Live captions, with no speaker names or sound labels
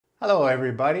Hello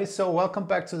everybody, so welcome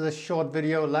back to this short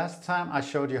video. Last time I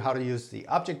showed you how to use the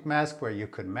object mask where you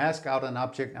could mask out an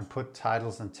object and put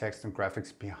titles and text and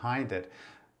graphics behind it.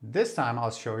 This time I'll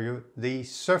show you the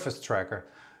surface tracker.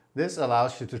 This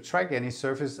allows you to track any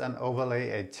surface and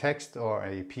overlay a text or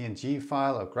a PNG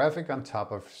file or graphic on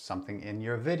top of something in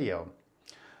your video.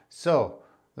 So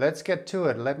let's get to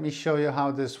it. Let me show you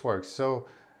how this works. So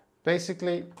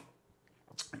basically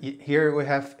here we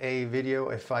have a video.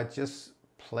 If I just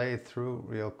play through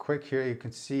real quick here, you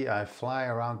can see I fly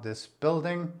around this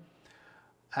building,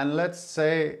 and let's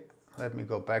say, let me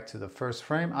go back to the first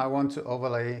frame. I want to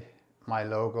overlay my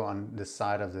logo on the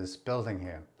side of this building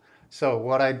here. So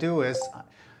what I do is,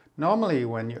 normally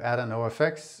when you add an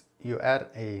OFX, you add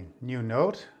a new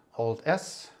node, Alt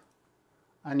S,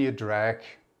 and you drag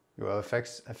your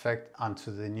OFX effect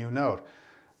onto the new node.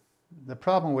 The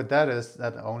problem with that is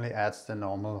that only adds the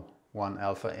normal 1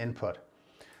 alpha input.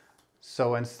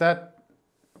 So instead,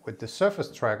 with the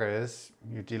surface tracker is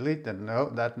you delete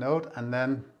that node, and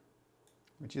then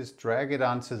we just drag it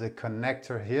onto the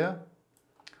connector here.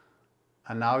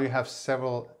 And now you have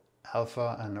several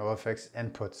alpha and OFX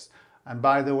inputs. And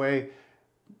by the way,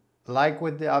 like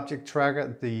with the object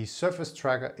tracker, the surface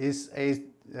tracker is a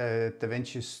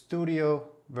Davinci Studio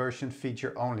version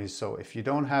feature only. So if you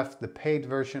don't have the paid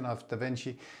version of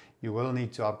Davinci, you will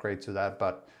need to upgrade to that.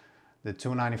 But the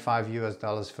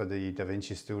 $295 for the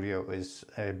Davinci Studio is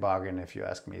a bargain if you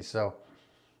ask me. So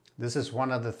this is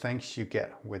one of the things you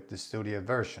get with the Studio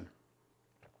version.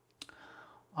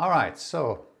 All right,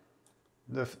 so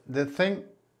the thing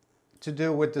to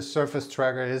do with the surface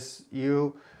tracker is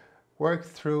you work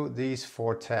through these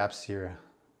 4 tabs here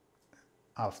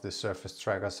of the surface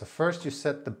tracker. So first you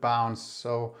set the bounds.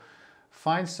 So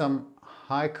find some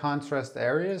high contrast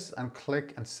areas and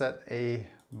click and set a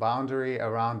boundary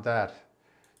around that.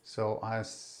 So I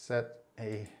set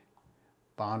a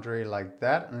boundary like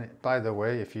that. And by the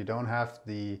way, if you don't have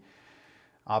the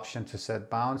option to set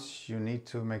bounds, you need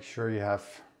to make sure you have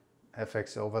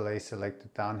FX overlay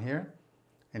selected down here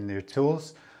in your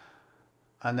tools.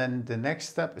 And then the next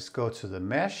step is go to the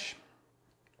mesh.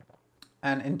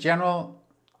 And in general,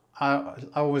 I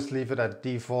always leave it at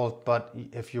default, but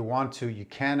if you want to, you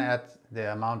can add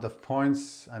the amount of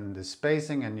points and the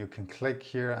spacing, and you can click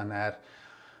here and add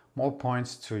more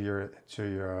points to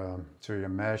your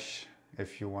mesh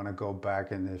if you want to go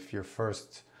back, and if your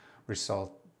first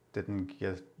result didn't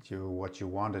get you what you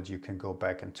wanted, you can go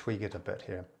back and tweak it a bit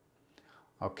here.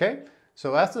 Okay,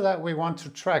 so after that we want to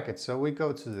track it. So we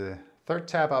go to the third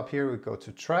tab up here, we go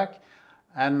to track,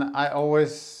 and I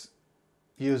always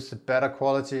use the better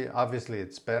quality. Obviously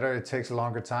it's better, it takes a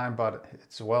longer time, but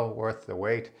it's well worth the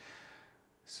wait.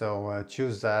 So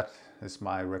choose that is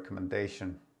my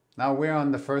recommendation. Now we're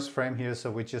on the first frame here, so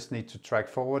we just need to track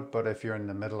forward, but if you're in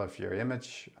the middle of your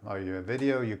image or your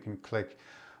video, you can click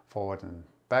forward and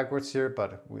backwards here,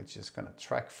 but we're just gonna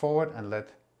track forward and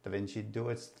let Davinci do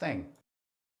its thing.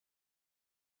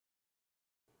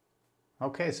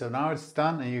 Okay, so now it's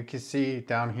done, and you can see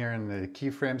down here in the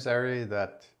keyframes area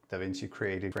that Davinci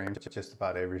created frames just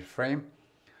about every frame.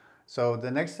 So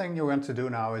the next thing you want to do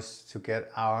now is to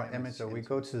get our image. So we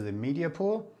go to the media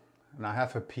pool, and I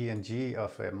have a PNG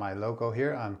of my logo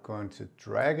here. I'm going to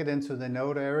drag it into the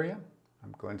node area.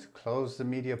 I'm going to close the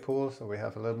media pool so we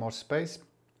have a little more space.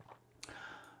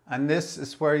 And this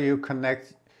is where you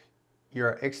connect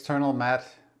your external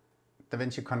matte.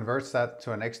 Davinci converts that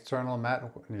to an external matte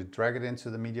when you drag it into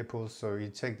the media pool. So you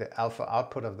take the alpha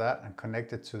output of that and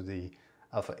connect it to the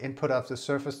alpha input of the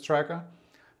surface tracker.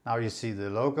 Now you see the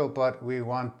logo, but we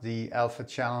want the alpha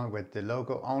channel with the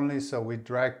logo only. So we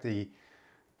drag the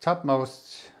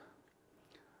topmost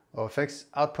OFX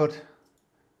output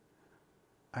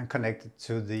and connect it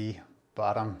to the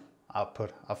bottom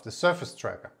output of the surface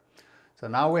tracker. So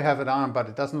now we have it on, but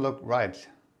it doesn't look right.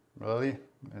 Really?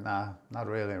 Nah, not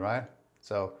really, right?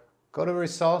 So go to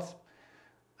Resolve,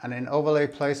 and in overlay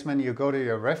placement, you go to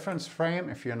your reference frame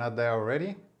if you're not there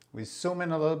already. We zoom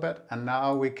in a little bit, and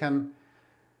now we can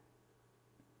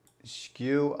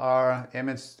skew our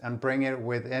image and bring it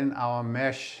within our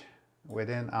mesh,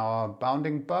 within our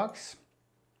bounding box.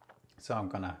 So I'm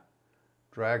gonna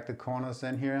drag the corners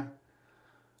in here.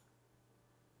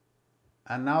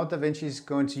 And now Davinci is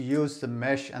going to use the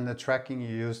mesh and the tracking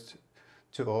you used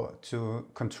to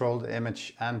control the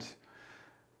image. And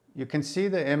you can see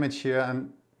the image here,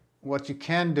 and what you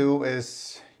can do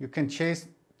is you can change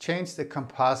the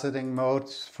compositing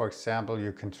modes. For example,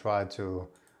 you can try to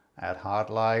add hard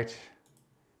light.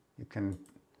 You can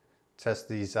test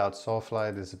these out. Soft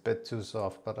light is a bit too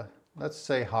soft, but let's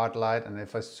say hard light. And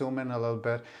if I zoom in a little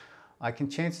bit, I can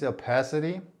change the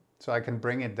opacity. So I can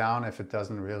bring it down if it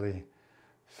doesn't really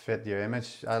fit your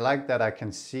image. I like that I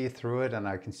can see through it and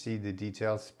I can see the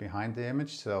details behind the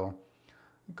image, so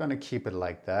I'm gonna keep it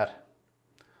like that.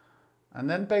 And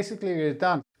then basically you're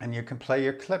done and you can play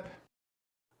your clip.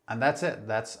 And that's it.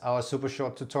 That's our super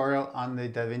short tutorial on the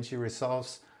Davinci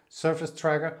Resolve's surface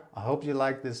tracker. I hope you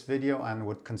liked this video and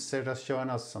would consider showing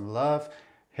us some love.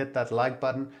 Hit that like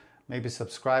button, maybe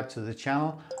subscribe to the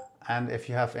channel. And if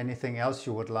you have anything else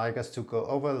you would like us to go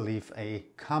over, leave a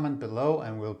comment below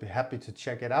and we'll be happy to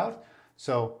check it out.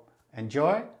 So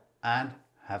enjoy and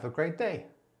have a great day.